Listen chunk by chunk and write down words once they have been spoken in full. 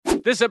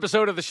This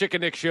episode of the Schick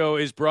and Nick Show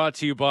is brought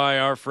to you by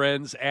our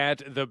friends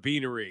at The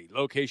Beanery.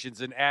 Locations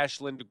in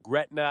Ashland,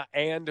 Gretna,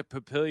 and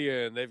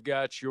Papillion. They've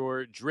got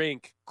your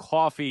drink,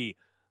 coffee,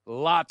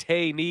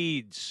 latte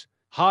needs,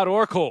 hot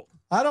or cold.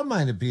 I don't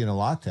mind it being a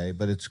latte,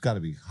 but it's got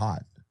to be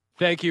hot.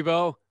 Thank you,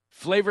 Bo.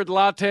 Flavored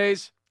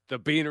lattes, The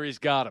Beanery's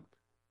got them.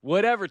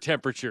 Whatever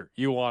temperature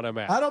you want them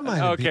at. I don't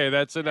mind. Okay,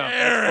 that's enough.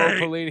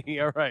 That's Bo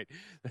Pelini. All right.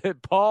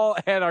 Paul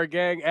and our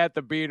gang at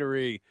The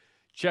Beanery.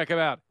 Check them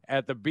out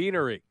at The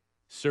Beanery.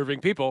 Serving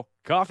people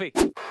coffee.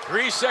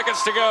 3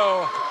 seconds to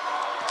go.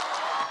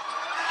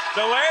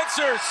 The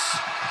Lancers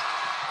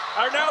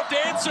are now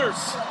dancers.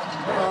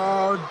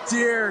 Oh,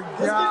 dear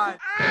God.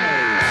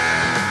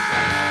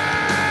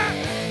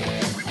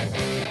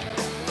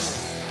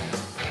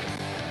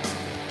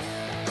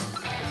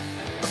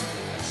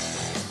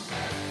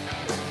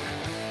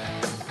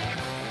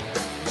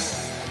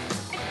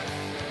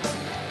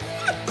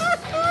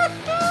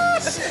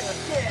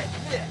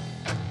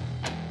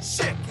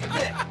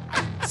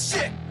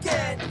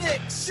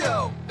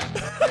 Show.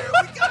 Here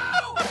we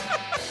go.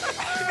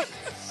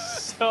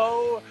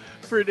 So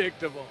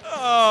predictable.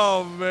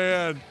 Oh,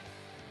 man.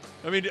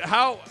 I mean,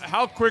 how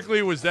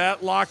quickly was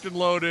that locked and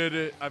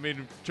loaded? I mean,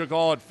 it took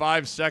all at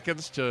 5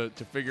 seconds to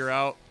figure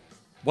out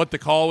what the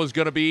call was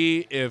going to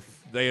be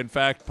if they, in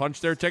fact,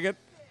 punched their ticket.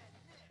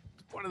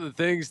 One of the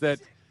things that,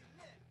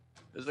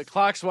 as the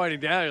clock's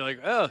winding down, you're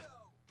like, oh,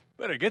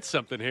 better get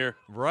something here.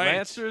 Right.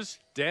 Lancers,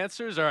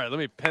 dancers. All right, let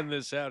me pen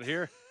this out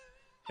here.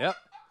 Yep.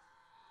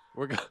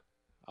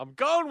 I'm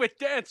going with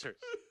dancers.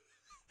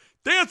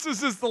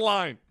 Dances is the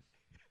line.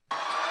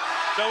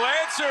 The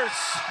Lancers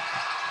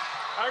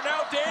are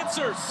now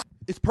dancers.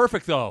 It's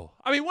perfect, though.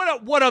 I mean,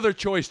 what other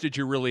choice did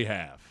you really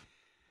have?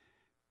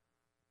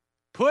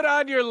 Put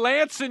on your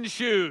Lancing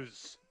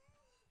shoes.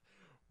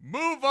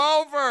 Move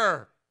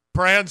over,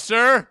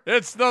 Prancer.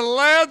 It's the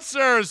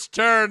Lancers'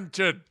 turn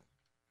to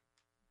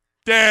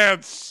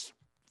dance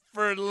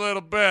for a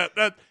little bit.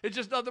 It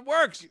just nothing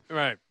works.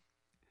 Right.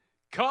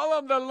 Call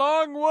them the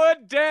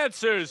Longwood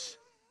Dancers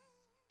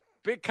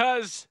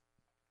because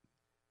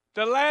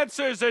the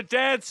Lancers are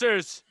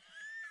dancers.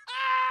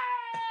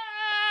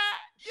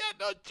 Yeah,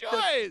 no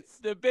choice.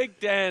 The big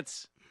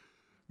dance.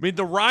 I mean,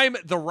 the rhyme,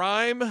 it's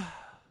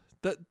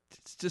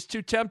just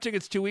too tempting.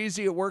 It's too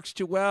easy. It works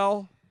too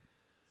well.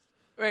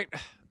 Right.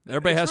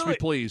 Everybody has to be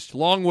pleased.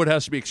 Longwood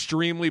has to be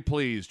extremely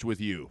pleased with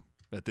you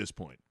at this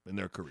point in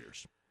their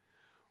careers.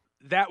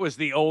 That was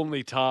the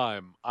only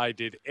time I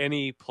did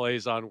any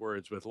plays on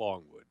words with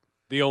Longwood.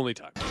 The only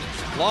time.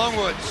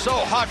 Longwood, so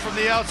hot from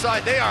the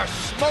outside. They are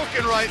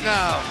smoking right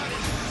now.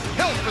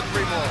 Hills for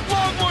 3 more.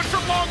 Longwood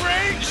from long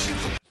range.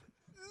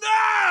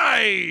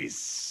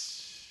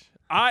 Nice.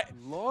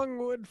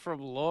 Longwood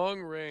from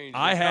long range.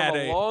 I had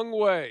a long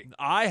way.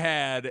 I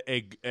had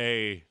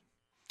a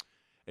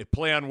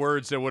play on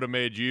words that would have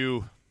made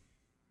you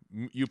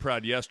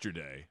proud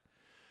yesterday.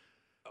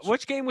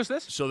 Which game was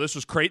this? So this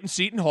was Creighton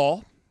Seton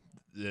Hall.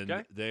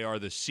 Okay. They are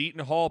the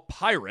Seton Hall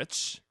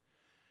Pirates.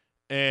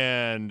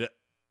 And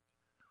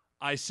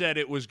I said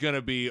it was going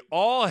to be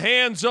all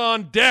hands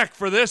on deck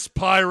for this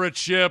pirate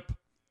ship.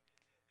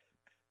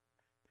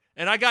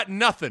 And I got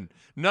nothing.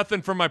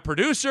 Nothing from my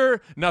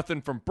producer,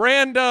 nothing from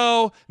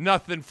Brando,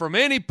 nothing from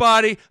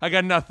anybody. I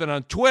got nothing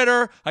on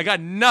Twitter. I got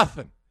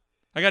nothing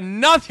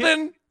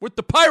with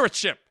the pirate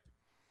ship.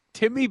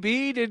 Timmy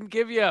B didn't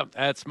give you up.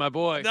 That's my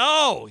boy.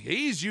 No,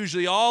 he's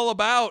usually all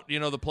about,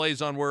 the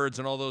plays on words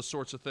and all those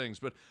sorts of things.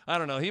 But I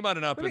don't know. He might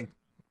have not been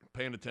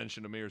paying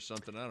attention to me or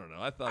something. I don't know.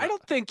 I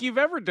don't think you've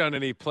ever done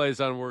any plays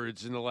on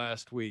words in the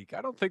last week.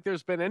 I don't think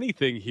there's been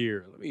anything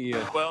here. Let me.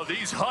 Well,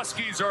 these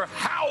Huskies are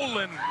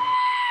howling.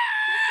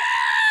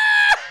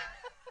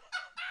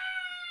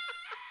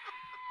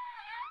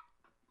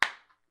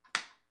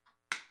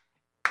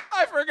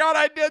 I forgot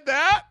I did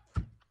that.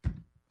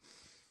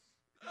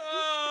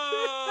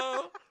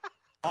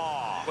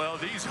 Well,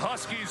 these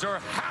Huskies are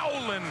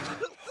howling.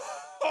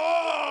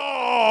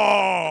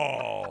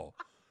 Oh,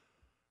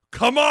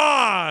 come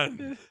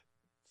on!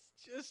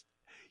 Just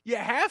you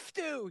have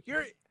to.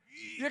 You're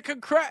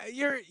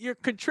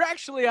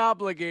contractually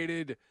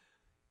obligated.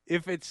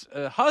 If it's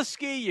a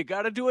husky, you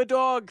got to do a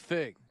dog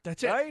thing.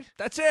 That's right? it.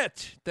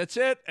 That's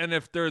it. And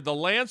if they're the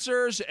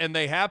Lancers and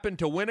they happen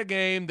to win a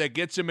game that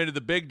gets them into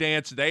the big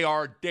dance, they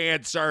are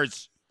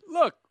dancers.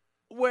 Look,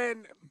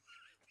 when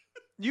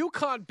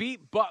UConn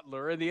beat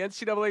Butler in the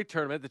NCAA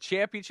tournament, the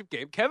championship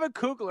game, Kevin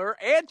Kugler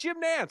and Jim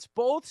Nantz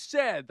both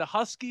said the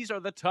Huskies are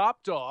the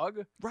top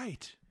dog.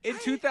 Right. In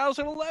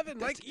 2011.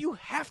 You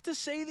have to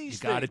say these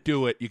things. You got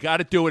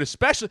to do it,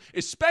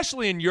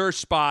 especially in your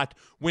spot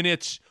when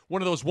it's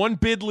one of those one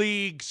bid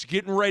leagues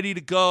getting ready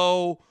to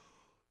go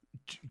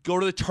to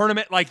the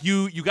tournament. Like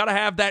you got to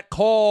have that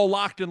call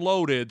locked and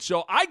loaded.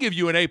 So I give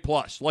you an A+.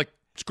 Like,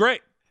 it's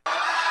great.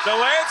 The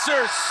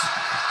Lancers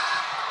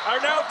are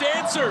now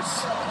dancers.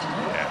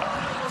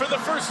 For the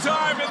first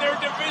time in their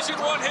Division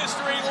I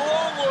history,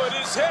 Longwood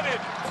is headed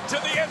to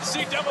the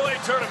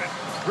NCAA tournament.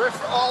 Griff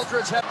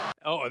Aldridge.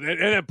 And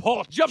then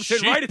Paul jumps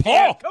in right at the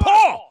Paul, end. Come on,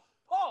 Paul.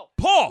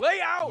 Paul,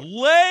 lay out.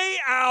 Lay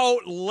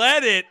out.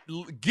 Let it.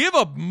 Give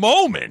a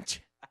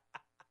moment.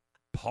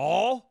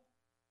 Paul.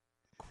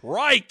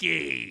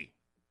 Crikey.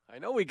 I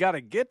know we got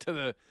to get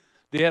to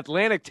the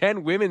Atlantic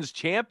 10 Women's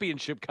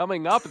Championship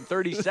coming up in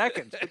 30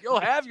 seconds, but you'll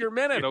have your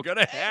minute. You're going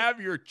to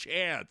have your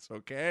chance,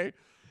 okay?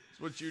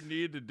 That's what you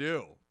need to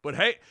do. But,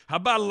 hey, how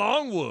about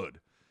Longwood?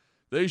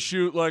 They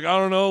shoot, like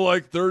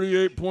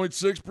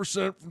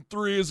 38.6% from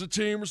three as a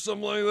team or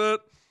something like that.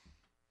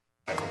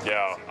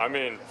 Yeah, I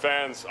mean,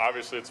 fans,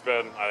 obviously it's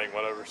been,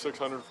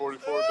 644 days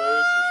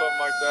or something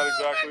like that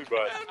exactly,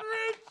 but...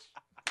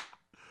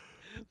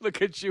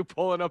 Look at you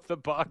pulling up the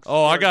box.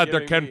 Oh, I got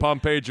their Ken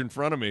Palm page in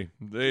front of me.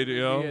 They're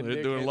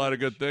doing a lot of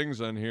good things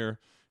on here.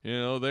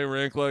 They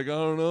rank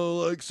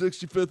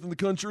 65th in the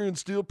country in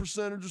steal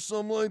percentage or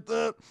something like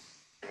that.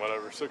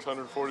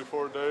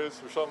 644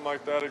 days or something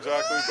like that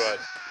exactly, but...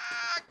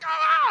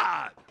 Come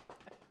on!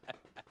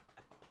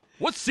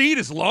 What seed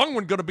is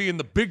Longwood going to be in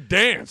the big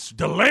dance?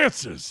 The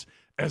Lancers,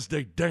 as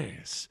they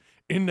dance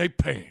in their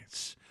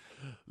pants,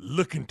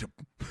 looking to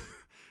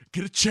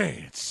get a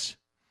chance.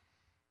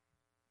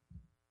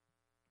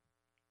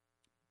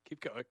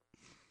 Keep going.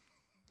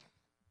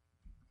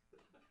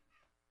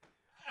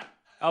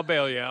 I'll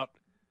bail you out.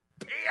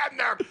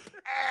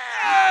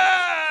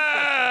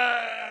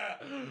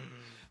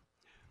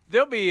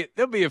 There'll be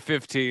a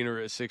 15 or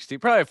a 16,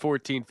 probably a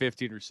 14,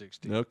 15, or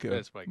 16. Okay.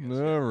 That's my guess.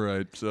 All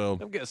right, so.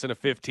 I'm guessing a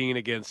 15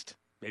 against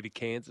maybe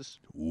Kansas.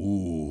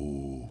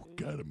 Ooh,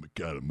 got him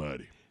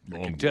mighty.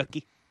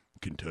 Kentucky.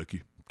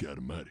 Got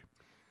him mighty.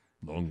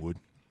 Longwood,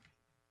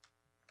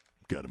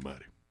 got him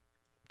mighty.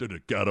 They're the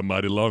got him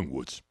mighty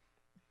Longwoods.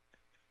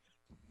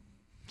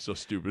 So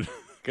stupid.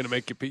 Gonna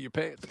make you pee your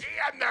pants.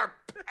 In their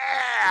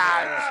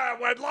pants!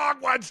 When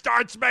Longwood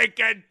starts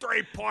making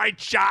 3-point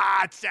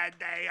shots and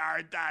they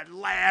are the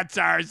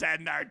Lancers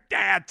and they're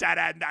dancing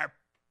and they're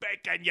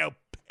making you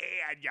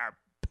pee in your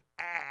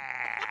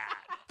pants.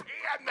 Pee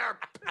in their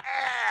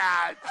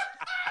pants!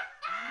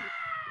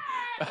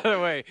 By the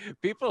way,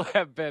 people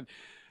have been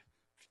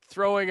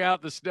throwing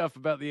out the stuff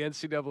about the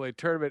NCAA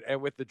tournament and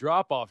with the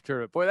drop-off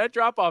tournament. Boy, that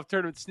drop-off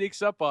tournament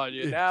sneaks up on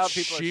you. Now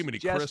people are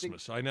suggesting.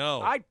 Christmas, I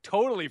know. I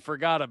totally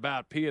forgot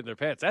about pee in their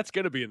pants. That's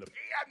going to be in the Pee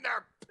in their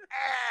pants!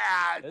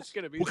 That's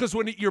going to be because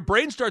when your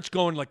brain starts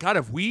going like, God,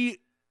 have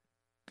we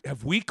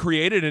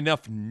created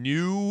enough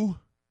new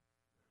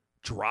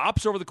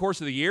drops over the course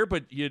of the year?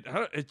 But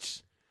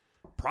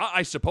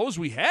I suppose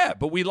we have,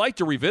 but we like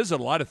to revisit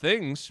a lot of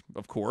things,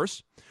 of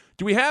course.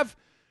 Should we have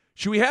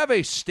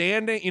a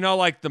standing,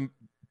 like the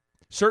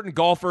certain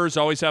golfers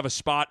always have a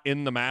spot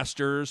in the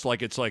Masters,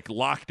 like it's like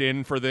locked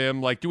in for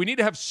them. Like, do we need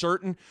to have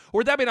certain, or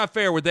would that be not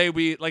fair? Would they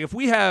be like, if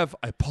we have,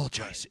 I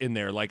apologize in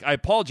there, like I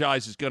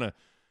apologize is going to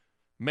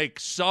make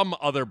some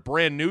other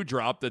brand new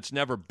drop that's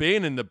never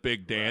been in the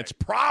big dance,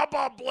 right.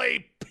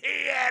 Probably pee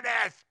in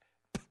his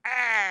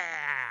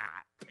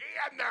pants. Pee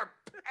in their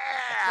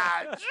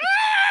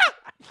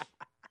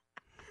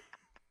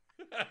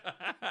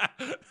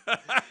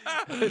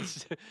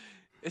pants.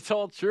 It's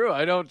all true.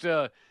 I don't,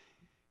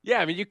 yeah,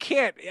 I mean, you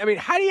can't. I mean,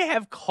 how do you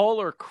have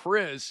Caller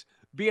Chris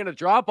be in a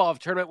drop-off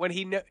tournament when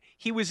he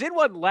was in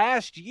one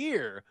last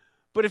year?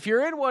 But if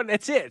you're in one,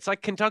 that's it. It's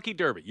like Kentucky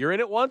Derby. You're in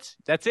it once,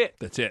 that's it.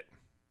 That's it.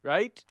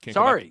 Right? Can't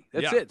Sorry,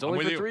 that's yeah, it. It's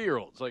only for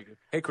 3-year-olds. Like,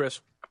 hey,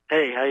 Chris.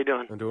 Hey, how you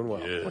doing? I'm doing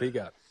well. Yeah. What do you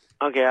got?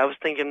 Okay, I was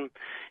thinking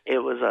it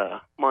was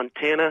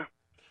Montana,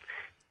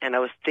 and I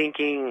was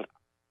thinking,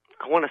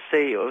 I want to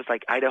say it was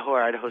like Idaho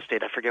or Idaho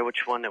State. I forget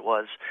which one it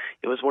was.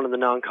 It was one of the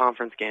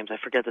non-conference games. I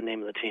forget the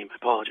name of the team. I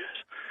apologize.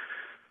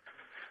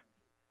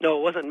 No,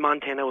 it wasn't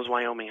Montana. It was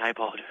Wyoming. I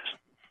apologize.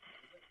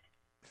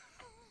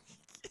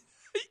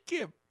 You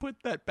can't put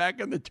that back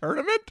in the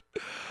tournament.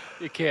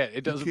 You can't.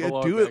 It doesn't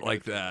belong. You can't do it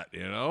like that,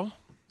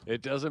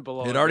 It doesn't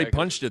belong. It already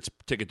punched its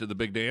ticket to the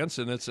big dance,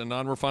 and it's a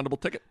non-refundable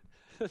ticket.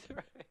 That's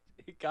right.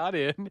 It got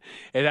in.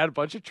 It had a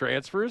bunch of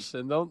transfers,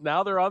 and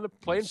now they're on the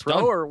playing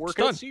pro or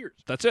working at Sears.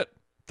 That's it.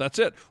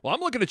 Well,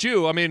 I'm looking at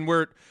you. I mean,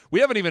 we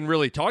haven't even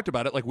really talked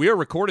about it. Like, we are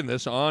recording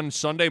this on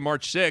Sunday,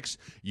 March 6th.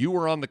 You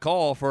were on the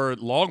call for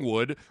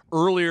Longwood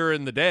earlier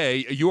in the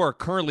day. You are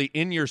currently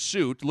in your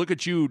suit. Look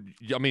at you.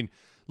 I mean,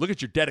 look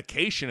at your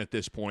dedication at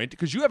this point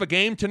because you have a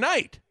game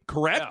tonight,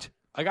 correct? Yeah.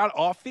 I got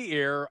off the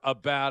air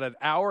about an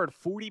hour and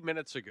 40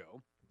 minutes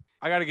ago.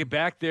 I got to get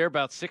back there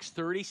about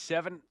 6:30,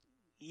 7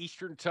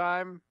 Eastern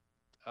time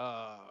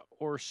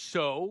or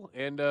so,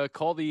 and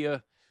call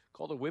the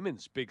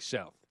women's Big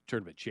South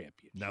tournament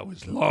champion. Now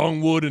is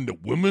Longwood in the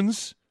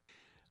women's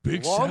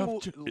Big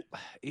South?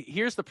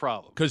 Here's the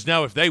problem. Because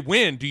now if they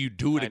win, do you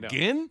do it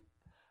again?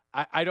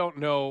 I don't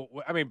know.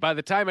 I mean, by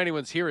the time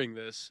anyone's hearing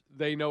this,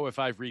 they know if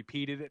I've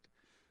repeated it.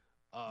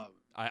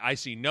 I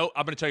see no –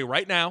 I'm going to tell you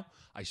right now,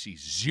 I see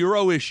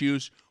zero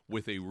issues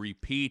with a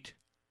repeat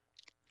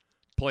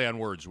play on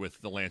words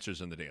with the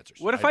Lancers and the Dancers.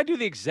 What if I do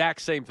the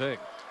exact same thing?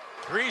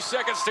 3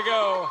 seconds to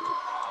go.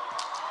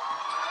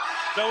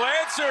 The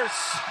Lancers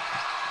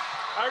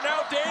are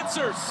now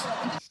dancers.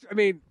 I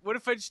mean, what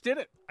if I just did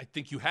it? I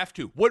think you have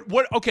to.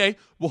 What? Okay.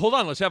 Well, hold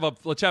on. Let's have a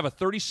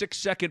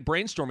 36-second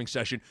brainstorming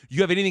session.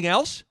 You have anything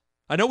else?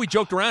 I know we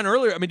joked around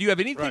earlier. I mean, do you have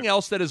anything Right.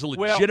 else that is a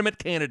legitimate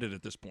candidate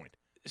at this point?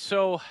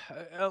 So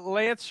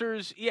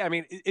Lancers, I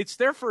mean, it's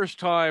their first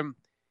time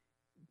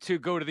to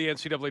go to the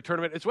NCAA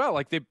tournament as well.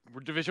 Like they were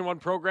Division I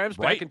programs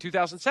Right. back in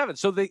 2007.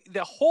 So the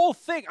whole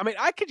thing, I mean,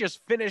 I could just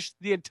finish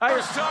the entire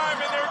First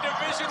time in their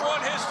Division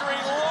I history,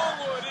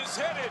 Longwood is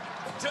headed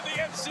to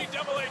the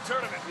NCAA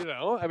tournament. You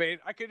know, I mean,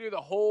 I could do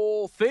the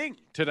whole thing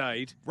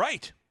tonight.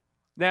 Right.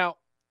 Now,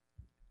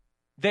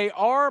 they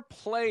are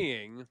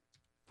playing.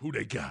 Who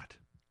they got?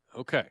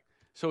 Okay.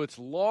 So it's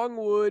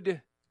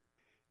Longwood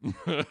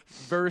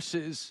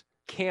versus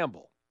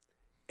Campbell.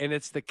 And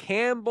it's the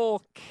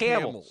Campbell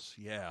Camels.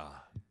 Yeah.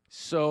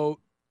 So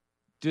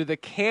do the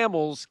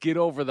Camels get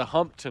over the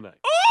hump tonight?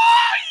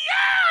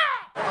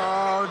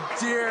 Oh,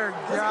 dear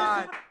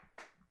God.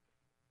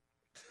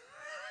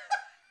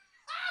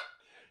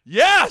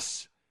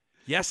 Yes.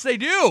 Yes, they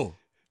do.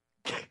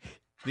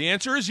 The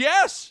answer is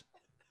yes.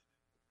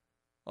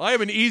 I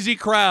have an easy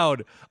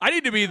crowd. I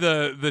need to be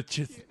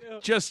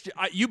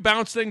you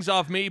bounce things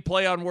off me,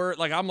 play on word.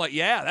 Like, I'm like,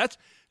 yeah, that's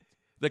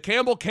the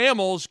Campbell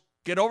Camels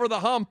get over the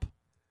hump.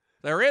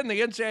 They're in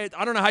the NCAA.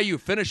 I don't know how you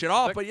finish it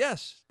off, but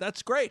yes,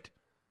 that's great.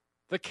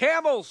 The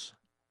Camels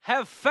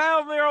have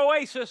found their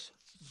oasis.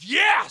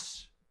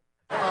 Yes.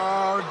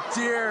 Oh,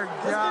 dear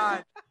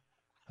God.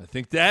 I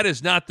think that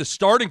is not the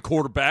starting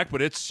quarterback,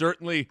 but it's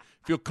certainly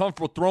feel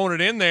comfortable throwing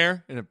it in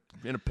there in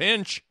a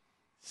pinch.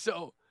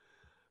 So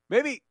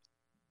maybe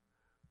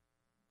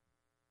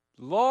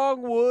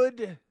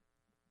Longwood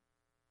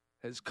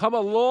has come a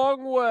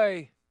long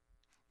way.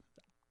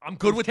 I'm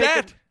good with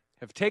that.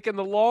 Have taken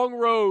the long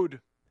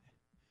road.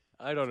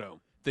 I don't know.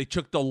 They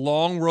took the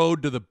long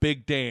road to the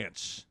big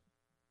dance.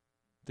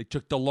 They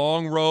took the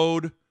long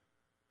road.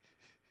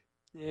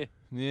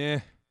 Yeah.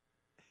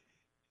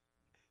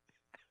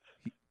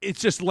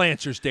 It's just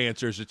Lancers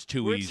Dancers. It's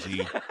too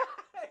easy.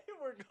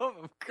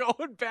 We're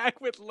going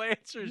back with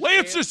Lancers.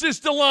 Lancers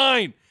is the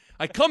line.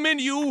 I come in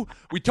you.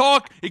 We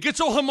talk. It gets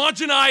so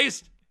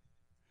homogenized.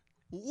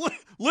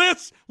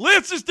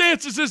 Lancers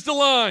Dancers is the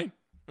line.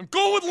 I'm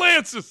going with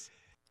Lancers.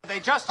 They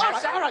just all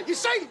right. You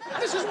see,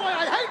 this is why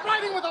I hate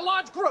riding with a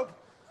large group.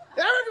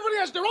 Everybody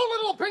has their own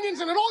little opinions,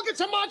 and it all gets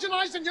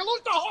homogenized, and you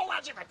lose the whole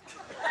edge of it.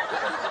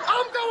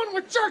 I'm going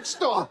with Jerk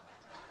Store.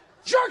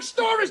 Jerk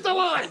Store is the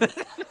line.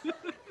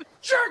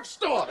 Jerk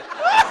Store.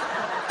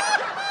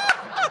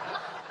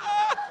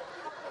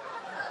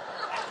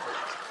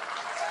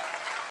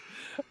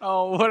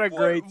 Oh, what a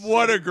great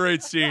What a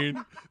great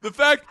scene.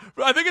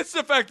 I think it's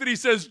the fact that he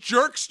says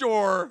Jerk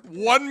Store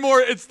one more.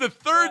 It's the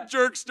third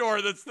Jerk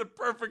Store that's the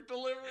perfect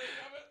delivery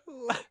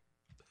of it.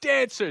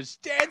 Dancers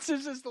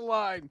is the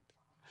line.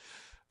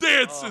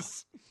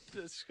 Dances.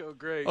 That's so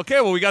great. Okay,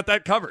 well, we got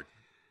that covered.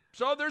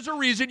 So there's a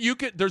reason you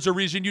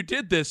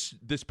did this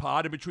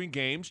pod in between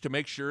games to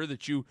make sure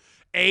that you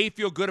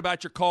feel good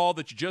about your call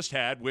that you just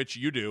had, which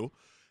you do.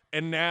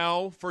 And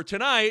now for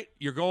tonight,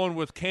 you're going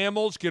with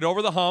Camels, get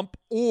over the hump,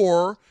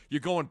 or you're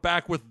going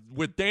back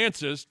with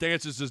Dances.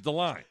 Dances is the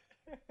line.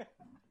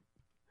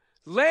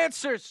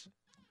 Lancers.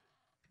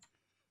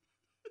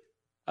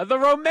 The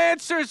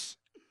Romancers.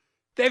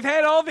 They've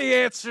had all the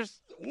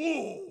answers.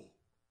 Ooh.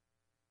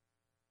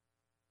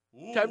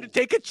 Time to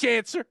take a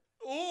chancer.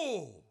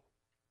 Ooh.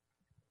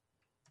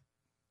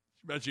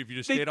 Imagine if you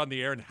just stayed on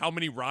the air and how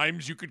many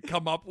rhymes you could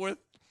come up with.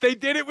 They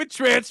did it with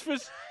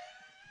transfers.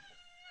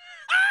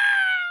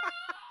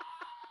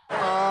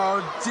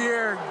 Oh,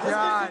 dear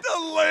God. The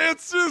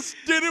Lancers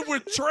did it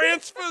with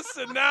transfers,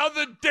 and now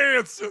the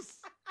Dancers.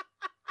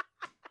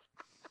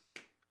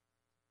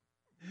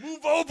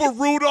 Move over,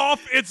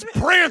 Rudolph. It's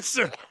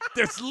Prancer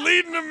that's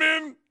leading them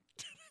in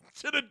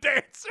to the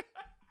Dancer.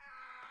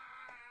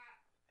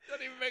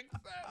 Doesn't even make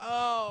sense.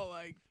 Oh,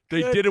 my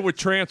They did it with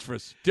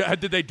transfers.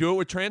 Did they do it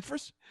with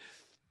transfers?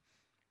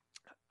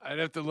 I'd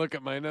have to look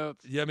at my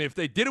notes. Yeah, I mean, if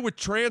they did it with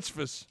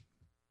transfers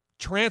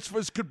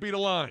could be the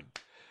line.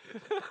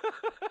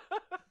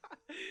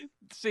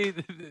 See,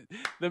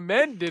 the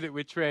men did it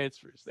with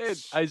transfers. They had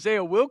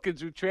Isaiah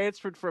Wilkins, who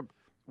transferred from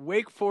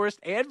Wake Forest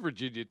and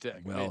Virginia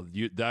Tech. Well,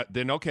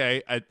 then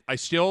okay. I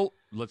still,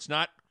 let's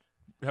not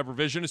have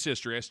revisionist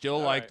history. I still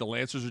like the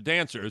Lancers or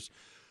Dancers,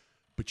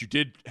 but you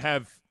did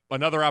have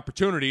another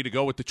opportunity to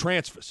go with the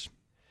transfers.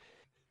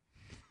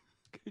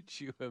 Could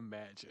you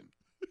imagine?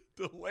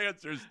 The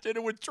Lancers did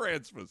it with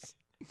transfers,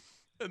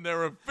 and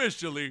they're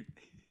officially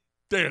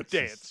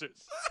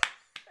Dancers.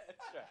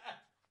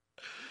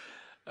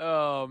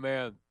 Oh,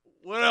 man.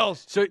 What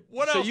else? So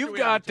else you've do we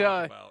got have to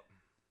talk about?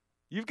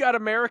 You've got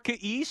America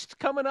East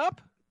coming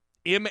up.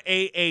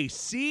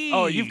 MAAC.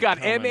 Oh, you've got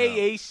coming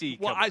MAAC. up.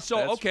 Well,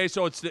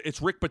 so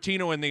it's Rick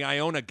Pitino and the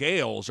Iona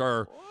Gales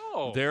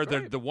they're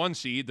the one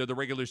seed. They're the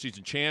regular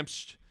season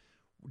champs.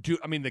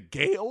 The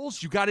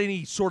Gales? You got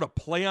any sort of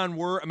play on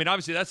word? I mean,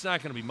 obviously that's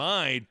not going to be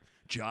my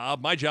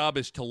job. My job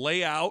is to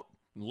lay out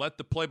and let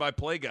the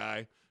play-by-play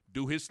guy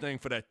do his thing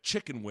for that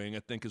chicken wing, I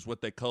think is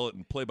what they call it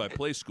in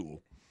play-by-play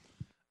school.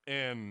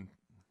 And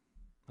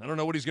I don't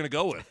know what he's going to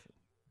go with.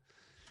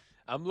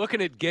 I'm looking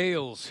at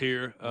Gales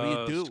here. What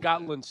do you do?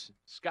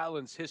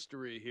 Scotland's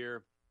history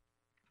here.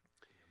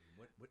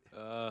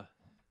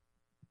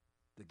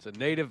 It's a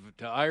native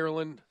to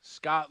Ireland,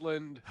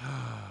 Scotland,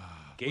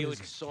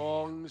 Gaelic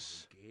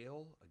songs.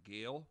 A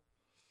Gale?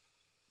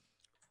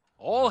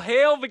 All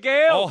hail the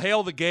Gales! All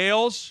hail the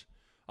Gales.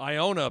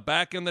 Iona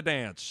back in the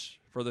dance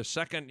for the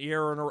second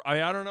year in a row.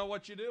 I don't know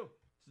what you do.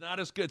 It's not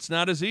as good. It's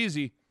not as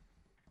easy.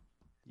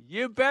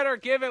 You better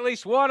give at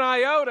least one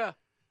iota.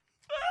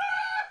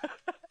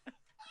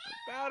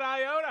 About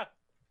iota.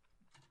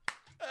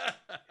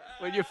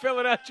 When you're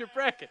filling out your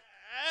bracket.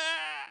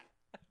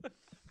 I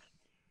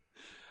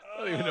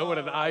don't even know what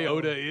an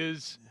iota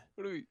is.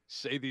 What do we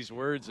say these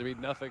words? I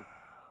mean, nothing.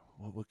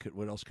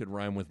 What else could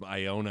rhyme with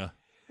Iona?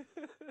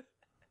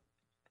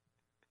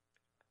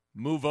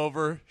 Move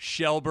over,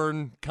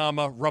 Shelburne,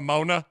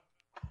 Ramona.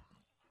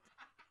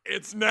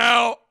 It's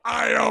now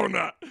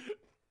Iona.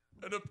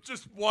 And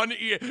just one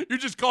you're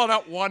just calling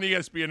out one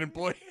ESPN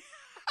employee.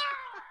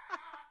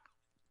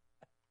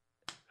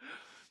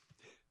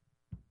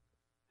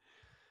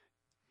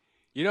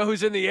 You know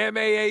who's in the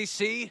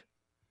MAAC?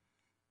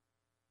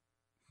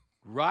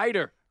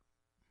 Ryder.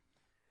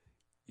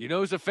 You know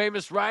who's a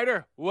famous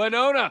rider?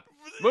 Winona.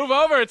 Move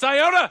over. It's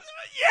Iona.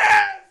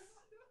 Yes.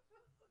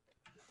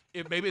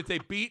 If they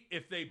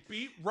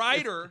beat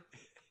Ryder,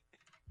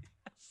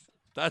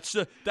 that's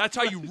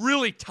how you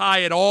really tie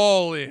it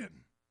all in.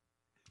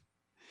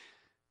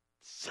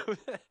 So,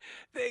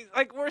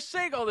 we're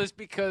saying all this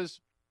because,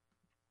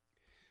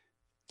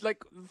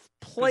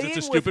 playing it's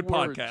a stupid with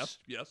words, podcast.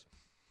 Yes.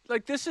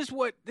 This is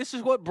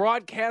what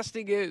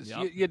broadcasting is.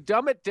 Yep. You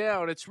dumb it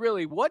down. It's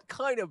really what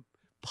kind of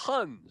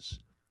puns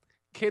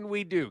can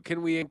we do?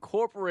 Can we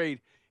incorporate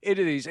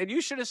into these? And you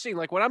should have seen,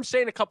 when I'm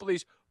saying a couple of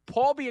these,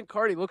 Paul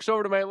Biancardi looks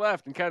over to my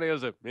left and kind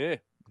of goes,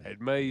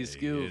 admire your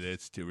skills. Yeah,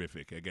 that's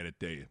terrific. I got to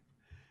tell you.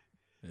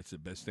 That's the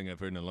best thing I've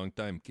heard in a long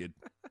time, kid.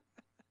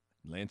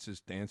 Lances,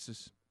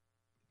 dances.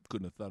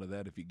 Couldn't have thought of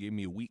that if you gave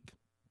me a week.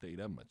 I'll tell you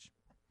that much.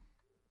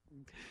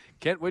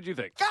 Kent, what'd you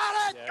think?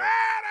 Got it! Yeah. Got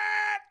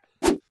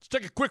it! Let's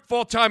take a quick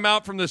fall time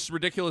out from this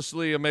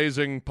ridiculously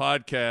amazing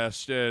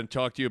podcast and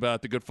talk to you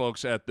about the good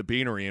folks at the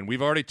Beanery. And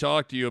we've already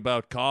talked to you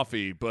about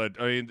coffee, but,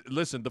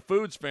 listen, the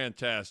food's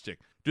fantastic.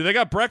 Do they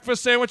got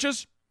breakfast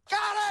sandwiches?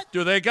 Got it!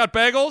 Do they got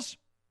bagels?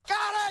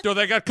 Got it! Do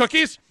they got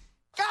cookies?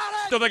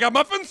 Got it! Do they got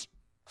muffins?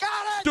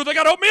 Got it! Do they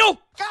got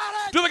oatmeal?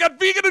 Got it! Do they got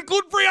vegan and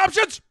gluten-free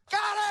options? Got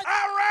it!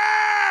 All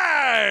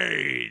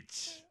right!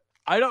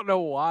 I don't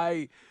know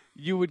why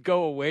you would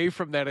go away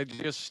from that and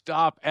just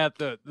stop at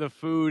the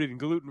food and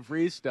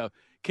gluten-free stuff.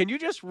 Can you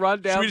just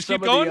run down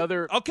some of the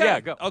other? Okay.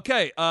 Yeah, go.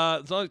 Okay.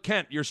 As long as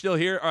Kent, you're still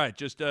here. All right.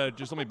 Just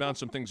let me bounce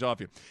some things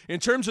off you. In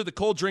terms of the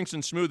cold drinks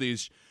and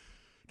smoothies,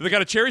 do they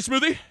got a cherry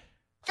smoothie?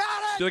 Got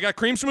it! Do they got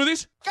cream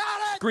smoothies?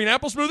 Got it! Green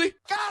apple smoothie?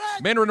 Got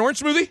it! Mandarin orange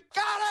smoothie?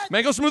 Got it!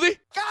 Mango smoothie?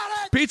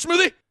 Got it! Peach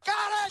smoothie?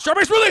 Got it!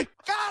 Strawberry smoothie?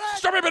 Got it!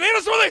 Strawberry banana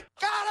smoothie?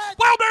 Got it!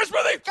 Wild berry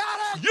smoothie?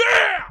 Got it!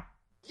 Yeah!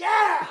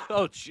 Yeah!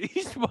 Oh,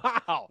 jeez.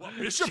 Wow. Well,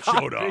 Bishop John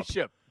showed up.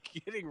 Bishop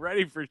getting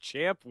ready for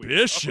Champ Week.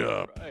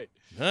 Bishop. All right.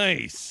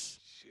 Nice.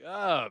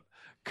 Bishop.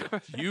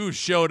 You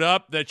showed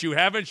up that you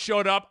haven't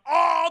showed up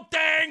all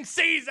dang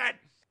season.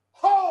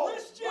 Oh,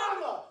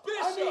 mama!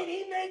 I mean,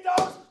 he made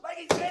those like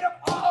he made them.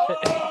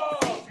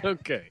 Oh!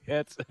 Okay,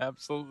 that's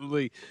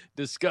absolutely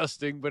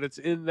disgusting, but it's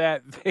in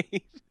that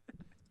vein.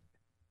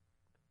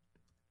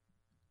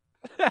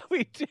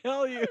 We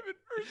tell you. I haven't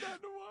heard that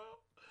in a while.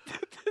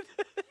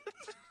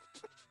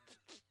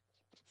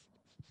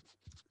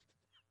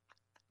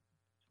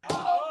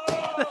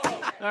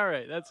 All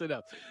right, that's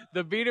enough.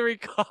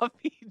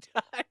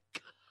 TheBeaneryCoffee.com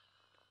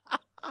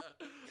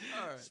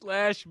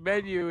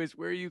 /menu is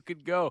where you can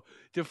go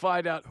to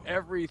find out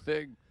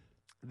everything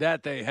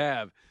that they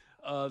have.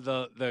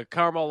 The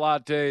caramel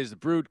lattes, the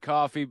brewed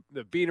coffee,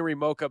 the Beanery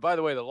mocha. By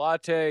the way, the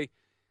latte,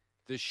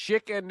 the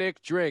Schick and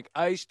Nick drink,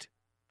 iced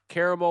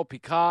caramel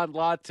pecan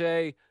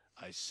latte.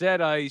 I said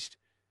iced.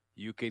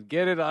 You can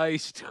get it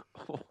iced.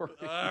 All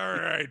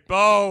right, Bo.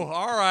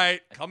 All right,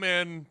 come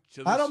in.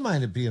 I don't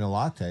mind it being a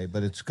latte,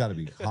 but it's got to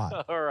be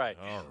hot. All right.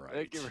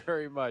 Thank you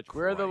very much.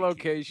 Where are the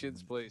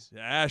locations, please?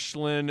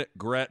 Ashland,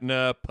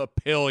 Gretna,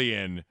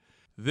 Papillion.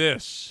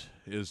 This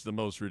is the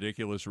most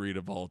ridiculous read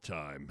of all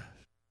time.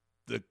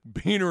 The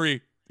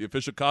Beanery, the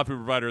official coffee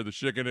provider of the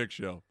Schick and Nick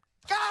Show.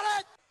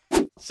 Got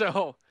it!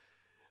 So,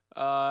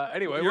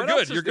 anyway, you're what good.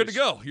 else is You're good to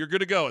this? go. You're good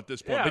to go at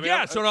this point.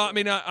 Yeah, but I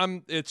mean,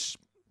 I'm. It's.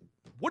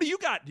 What do you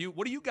got?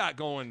 What do you got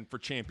going for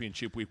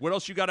Championship Week? What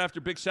else you got after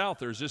Big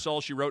South, or is this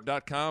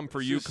allsherewrote.com for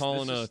you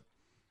calling a?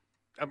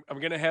 I'm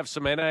going to have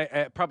some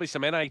probably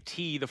some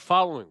NIT the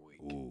following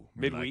week,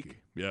 midweek. Like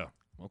yeah.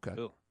 Okay.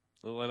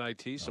 Little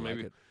NIT. So like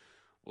maybe it.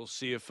 we'll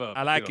see if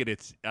I like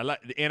it. I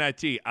like the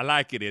NIT. I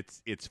like it.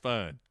 It's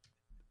fun.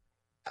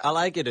 I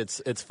like it.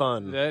 It's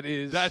fun.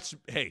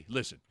 Hey,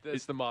 listen.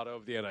 That's the motto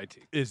of the NIT.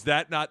 Is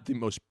that not the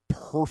most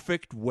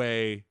perfect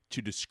way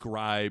to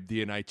describe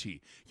the NIT?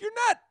 You're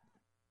not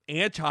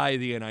anti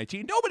the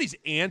NIT. Nobody's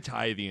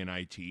anti the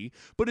NIT,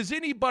 but is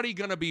anybody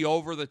going to be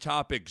over the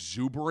top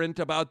exuberant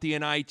about the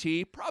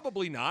NIT?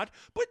 Probably not.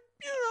 But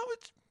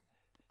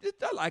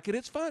I like it.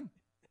 It's fun.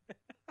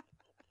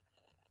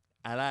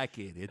 I like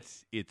it.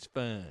 It's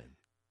fun.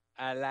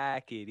 I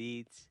like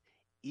it.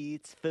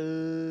 It's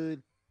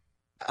fun.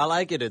 I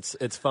like it.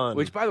 It's fun.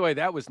 Which, by the way,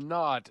 that was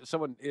not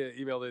someone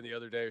emailed in the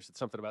other day or said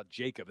something about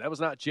Jacob. That was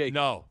not Jacob.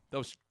 No, that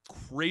was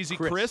Crazy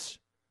Chris.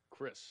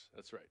 Chris,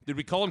 that's right. Did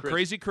we call him Chris.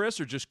 Crazy Chris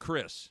or just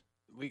Chris?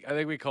 I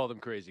think we called him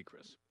Crazy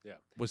Chris. Yeah.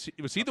 Was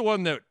he the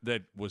one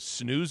that was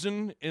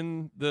snoozing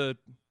in the?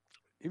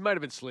 He might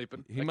have been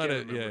sleeping. He might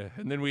have, yeah.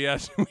 And then we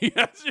asked him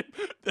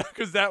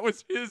because that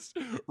was his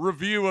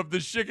review of the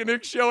Chicken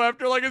show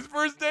after like his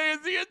first day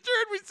as the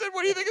intern. We said,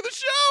 "What do you think of the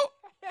show?"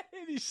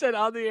 And he said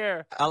on the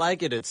air, I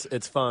like it.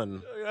 It's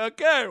fun.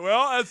 Okay,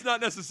 well, that's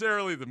not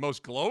necessarily the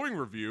most glowing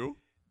review.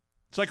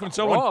 It's like when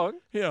someone, wrong.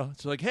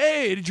 it's like,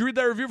 "Hey, did you read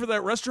that review for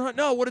that restaurant?"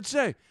 No, what did it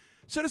say? It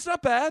said it's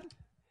not bad.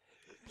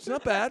 It's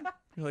not bad.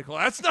 You're like, well,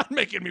 that's not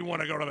making me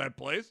want to go to that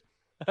place.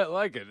 I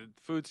like it.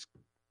 Food's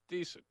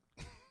decent.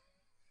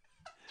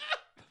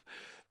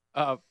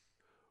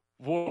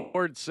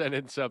 Ward sent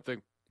in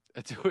something,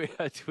 a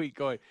tweet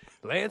going,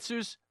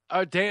 Lancers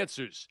are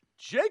dancers.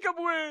 Jacob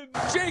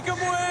wins. Jacob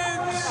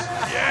wins.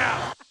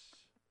 Yeah.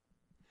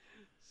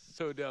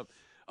 So dumb.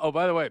 Oh,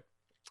 by the way,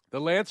 the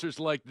Lancers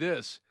like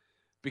this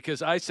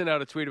because I sent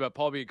out a tweet about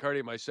Paul Biancardi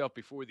and myself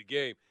before the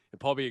game, and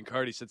Paul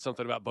Biancardi said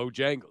something about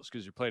Bojangles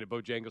because you're playing at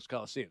Bojangles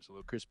Coliseum. It's a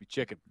little crispy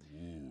chicken.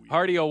 Ooh, yeah.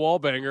 Hardy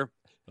O'Wallbanger,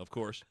 of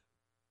course,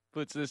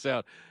 puts this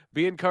out.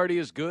 Biancardi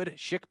is good.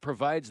 Schick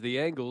provides the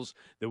angles.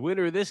 The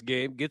winner of this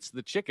game gets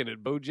the chicken at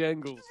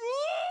Bojangles.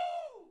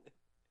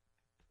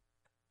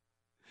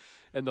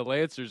 And the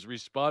Lancers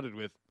responded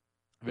with,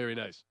 very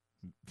nice.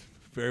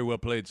 Very well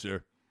played,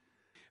 sir.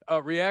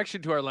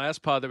 Reaction to our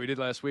last pod that we did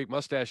last week,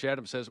 Mustache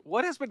Adam says,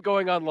 what has been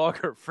going on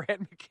longer,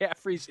 Fran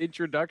McCaffrey's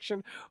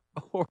introduction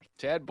or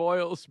Tad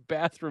Boyle's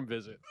bathroom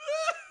visit?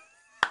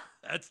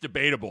 That's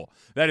debatable.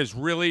 That is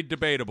really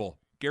debatable.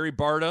 Gary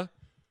Barta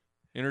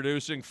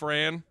introducing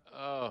Fran.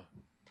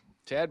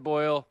 Tad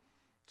Boyle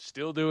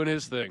still doing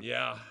his thing.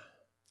 Yeah.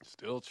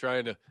 Still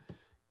trying to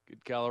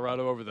get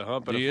Colorado over the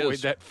hump and He avoid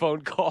is. that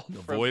phone call.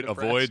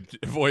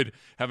 Avoid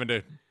having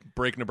to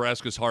break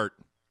Nebraska's heart,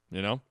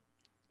 you know?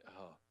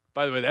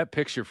 By the way, that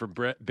picture from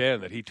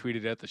Ben that he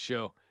tweeted at the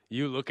show,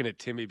 you looking at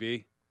Timmy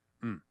B.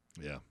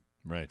 Yeah,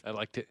 right. I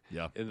liked it.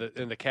 Yeah. And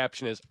the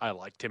caption is, I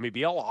like Timmy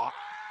B a lot.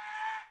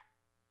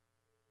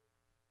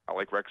 I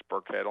like Rex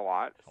Burkhead a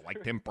lot. I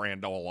like Tim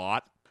Brando a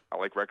lot. I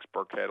like Rex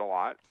Burkhead a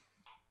lot.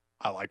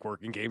 I like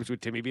working games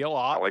with Timmy B a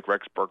lot. I like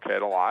Rex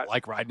Burkhead a lot. I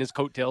like riding his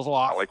coattails a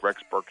lot. I like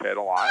Rex Burkhead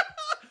a lot.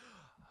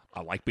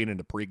 I like being in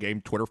the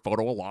pregame Twitter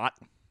photo a lot.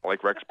 I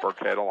like Rex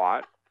Burkhead a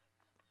lot.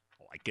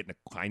 I like getting a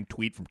kind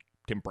tweet from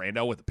Tim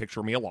Brando with a picture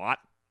of me a lot.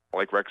 I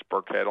like Rex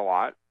Burkhead a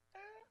lot.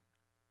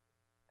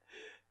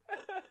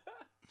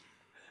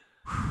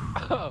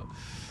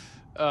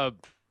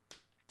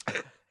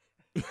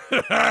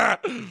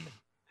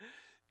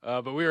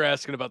 But we were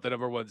asking about the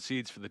number one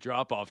seeds for the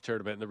drop-off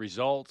tournament and the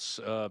results.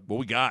 What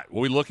we got?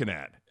 What are we looking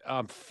at?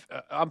 I'm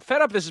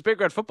fed up. This is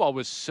Big Red Football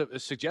was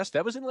suggest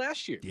that was in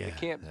last year. Yeah,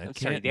 I'm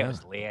sorry, that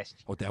was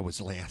last. Oh, that was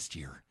last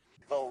year.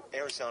 Well,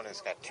 Arizona's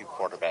got two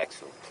quarterbacks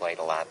who played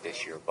a lot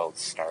this year. Both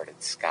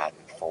started, Scott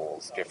and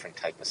Foles, different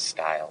type of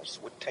styles.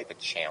 What type of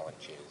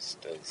challenges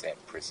does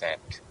that present?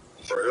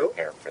 You should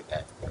prepare for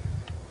that.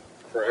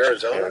 For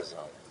Arizona?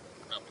 Arizona.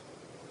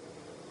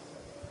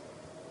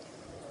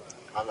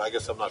 I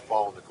guess I'm not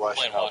following the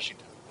question. Playing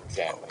Washington.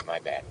 Exactly, my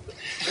bad.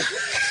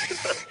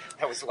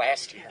 That was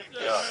last year.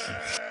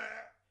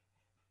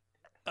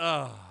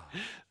 Yeah.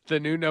 The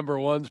new number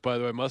ones, by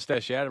the way,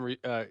 Mustache Adam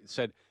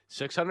said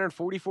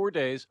 644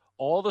 days,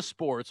 all the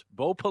sports,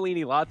 Bo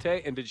Pelini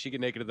latte, and did she get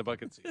naked in the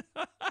bucket seat?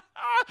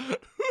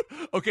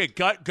 Okay,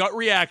 gut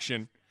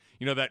reaction.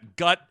 You know, that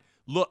gut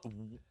look.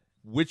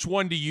 Which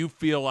one do you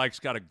feel like's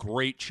got a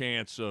great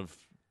chance of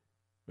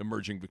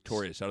emerging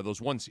victorious out of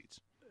those one seeds?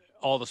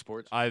 All the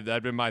sports.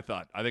 That'd been my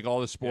thought. I think all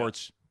the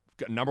sports.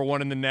 Got number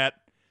one in the net.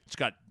 It's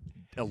got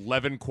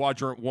 11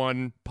 quadrant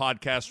one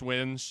podcast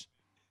wins.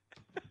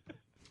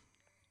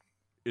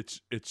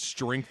 Its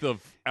strength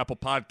of Apple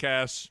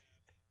Podcasts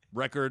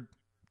record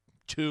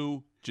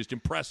 2, just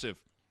impressive.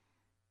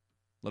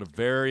 A lot of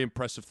very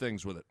impressive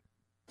things with it.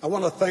 I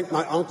want to thank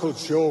my Uncle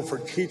Joe for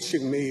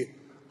teaching me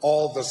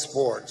all the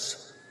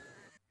sports.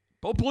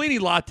 Bo Pelini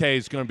latte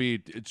is going to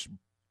be it's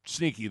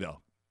sneaky though.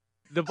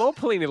 The Bo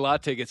Pelini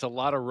latte gets a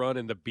lot of run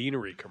in the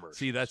Beanery commercial.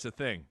 See, that's the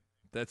thing.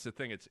 That's the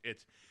thing. It's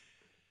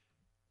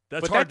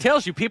that's but hard. That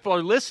tells you people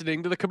are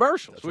listening to the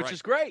commercials, That's which right.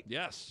 is great.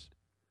 Yes.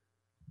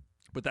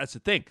 But that's the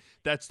thing.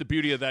 That's the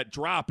beauty of that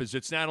drop is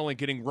it's not only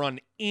getting run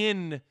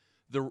in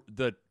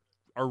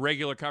our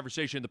regular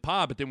conversation in the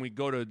pod, but then we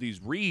go to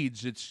these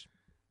reads, it's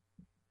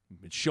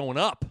showing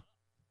up,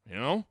 you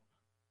know?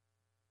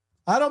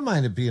 I don't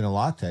mind it being a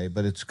latte,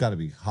 but it's got to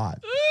be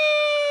hot.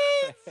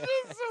 It's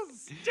just so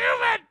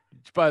stupid.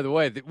 By the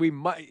way, we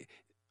might.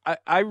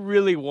 I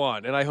really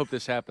want, and I hope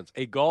this happens,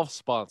 a golf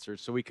sponsor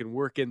so we can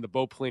work in the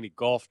Bo Pelini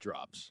golf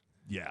drops.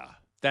 Yeah.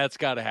 That's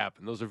got to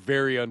happen. Those are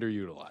very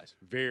underutilized.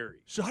 Very.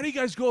 So how do you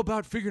guys go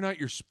about figuring out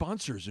your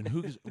sponsors and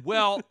who?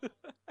 Well,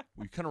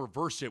 we kind of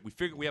reverse it.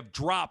 We have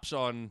drops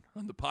on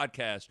the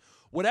podcast.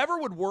 Whatever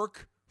would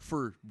work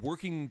for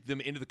working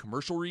them into the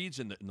commercial reads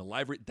and the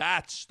live read.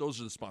 Those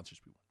are the sponsors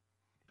we want.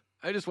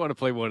 I just want to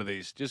play one of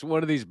these. Just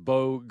one of these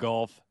Bo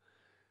Golf.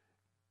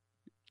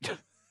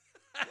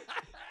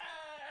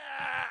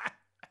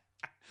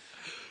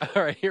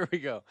 All right, here we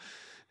go.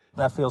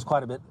 That feels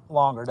quite a bit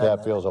longer, doesn't it?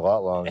 That feels a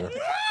lot longer.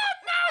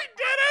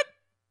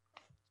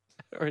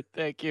 All right,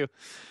 thank you.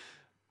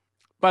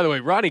 By the way,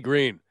 Ronnie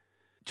Green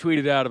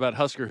tweeted out about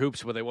Husker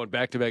Hoops when they won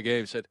back-to-back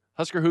games. Said,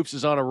 Husker Hoops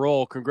is on a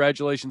roll.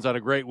 Congratulations on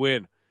a great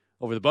win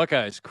over the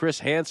Buckeyes. Chris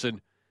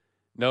Hansen.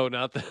 No,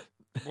 not the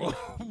Whoa.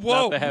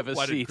 not the have a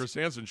Why seat. did Chris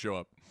Hansen show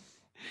up?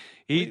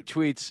 He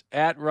tweets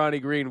at Ronnie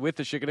Green with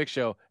the Chick and Nick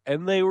Show,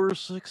 and they were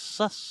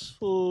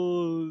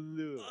successful.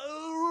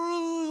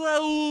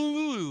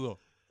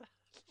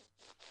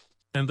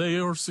 And they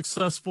are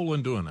successful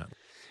in doing it.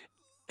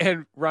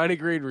 And Ronnie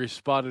Green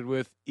responded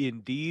with,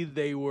 indeed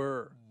they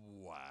were.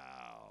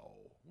 Wow.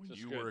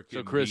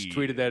 So Chris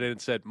tweeted that in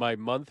and said, my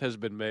month has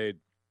been made.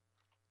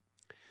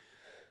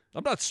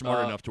 I'm not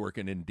smart enough to work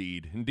in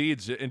Indeed.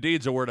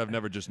 Indeed's a word I've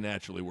never just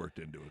naturally worked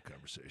into a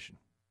conversation.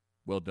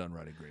 Well done,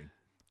 Ronnie Green.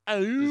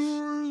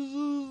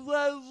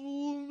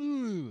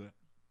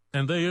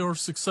 And they are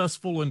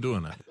successful in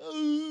doing it.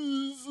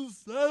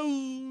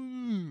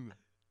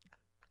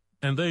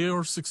 And they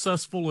are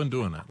successful in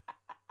doing it.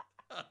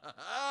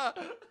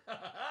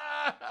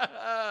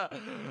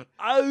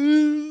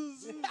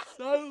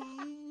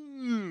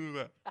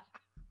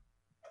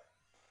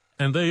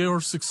 And they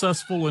are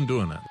successful in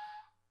doing it.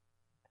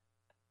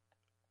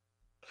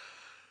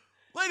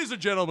 Ladies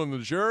and gentlemen of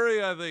the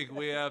jury, I think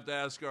we have to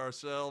ask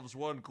ourselves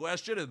one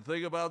question and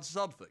think about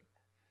something.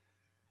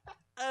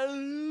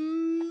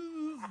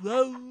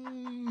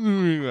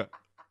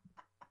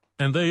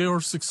 And they are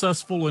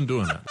successful in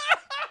doing it.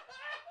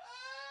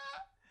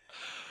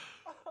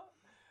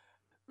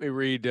 Let me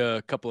read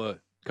a couple of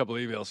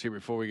emails here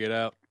before we get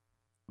out.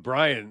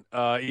 Brian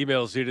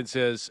emails dude and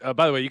says,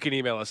 by the way, you can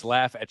email us,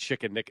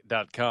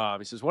 laugh@chickandnick.com.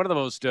 He says, one of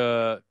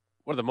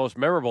the most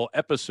memorable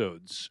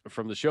episodes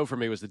from the show for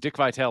me was the Dick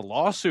Vitale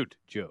lawsuit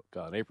joke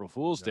on April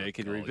Fool's Day.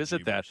 Can you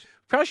revisit that?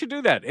 Probably should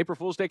do that. April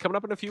Fool's Day coming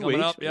up in a few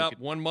weeks. Yeah,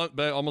 1 month,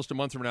 almost a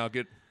month from now.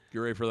 Get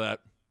ready for that.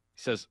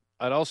 He says,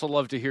 I'd also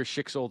love to hear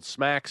Schick's old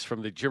smacks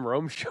from the Jim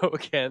Rome show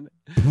again.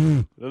 I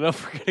don't know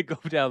if we're going to go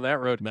down that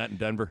road. Matt in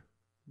Denver.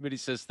 But he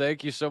says,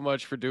 thank you so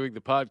much for doing the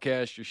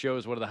podcast. Your show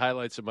is one of the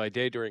highlights of my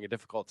day during a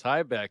difficult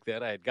time back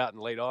then. I had gotten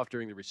laid off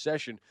during the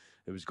recession.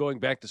 I was going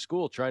back to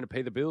school, trying to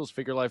pay the bills,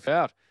 figure life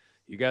out.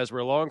 You guys were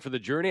along for the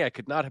journey. I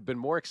could not have been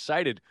more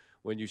excited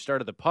when you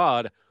started the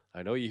pod.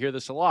 I know you hear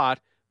this a lot,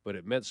 but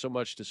it meant so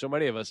much to so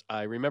many of us.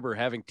 I remember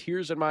having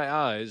tears in my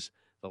eyes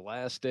the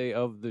last day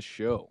of the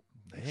show.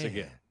 Thanks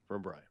again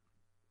from Brian.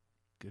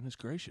 Goodness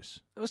gracious.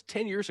 That was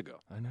 10 years ago.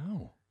 I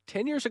know.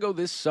 10 years ago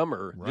this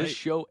summer, this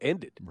show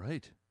ended.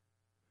 Right.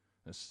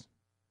 That's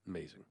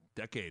amazing.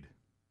 Decade.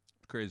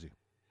 Crazy.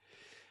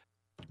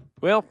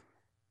 Well,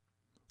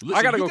 listen,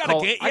 I gotta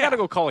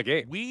go call a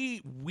game.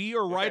 We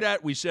are right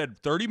at, we said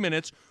 30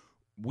 minutes.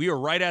 We are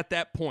right at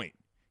that point.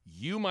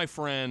 You, my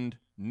friend,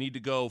 need to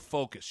go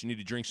focus. You need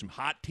to drink some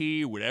hot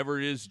tea, whatever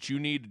it is that you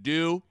need to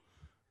do.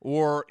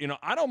 Or,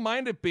 I don't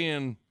mind it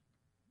being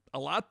a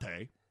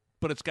latte,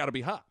 but it's got to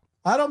be hot.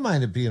 I don't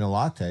mind it being a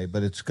latte,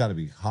 but it's got to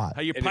be hot.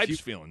 How your pipes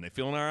feeling? They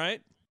feeling all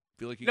right?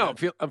 Feel like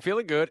I'm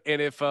feeling good.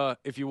 And if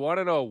you want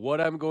to know what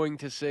I'm going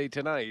to say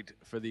tonight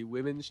for the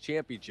women's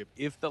championship,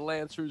 if the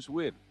Lancers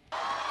win,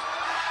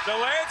 the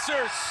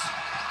Lancers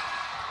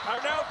are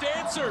now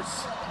dancers.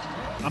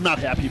 I'm not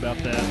happy about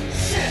that.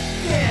 Chick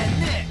and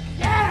Nick,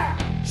 yeah.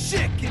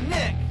 Chick and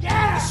Nick,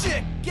 yeah. The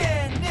Chick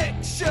and Nick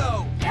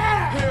Show,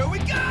 yeah. Here we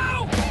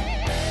go.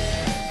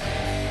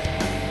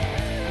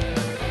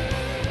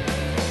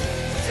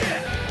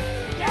 Chick,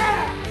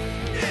 yeah.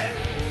 Nick,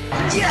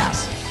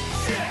 yes.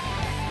 Chick,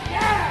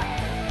 yeah.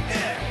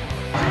 Nick,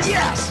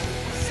 yes.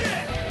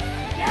 Chick,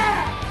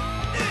 yeah.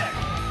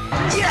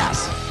 Nick,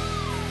 yes.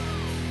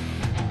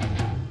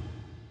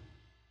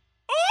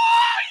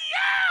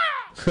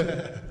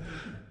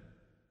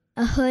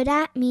 A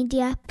Huda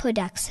Media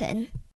Production.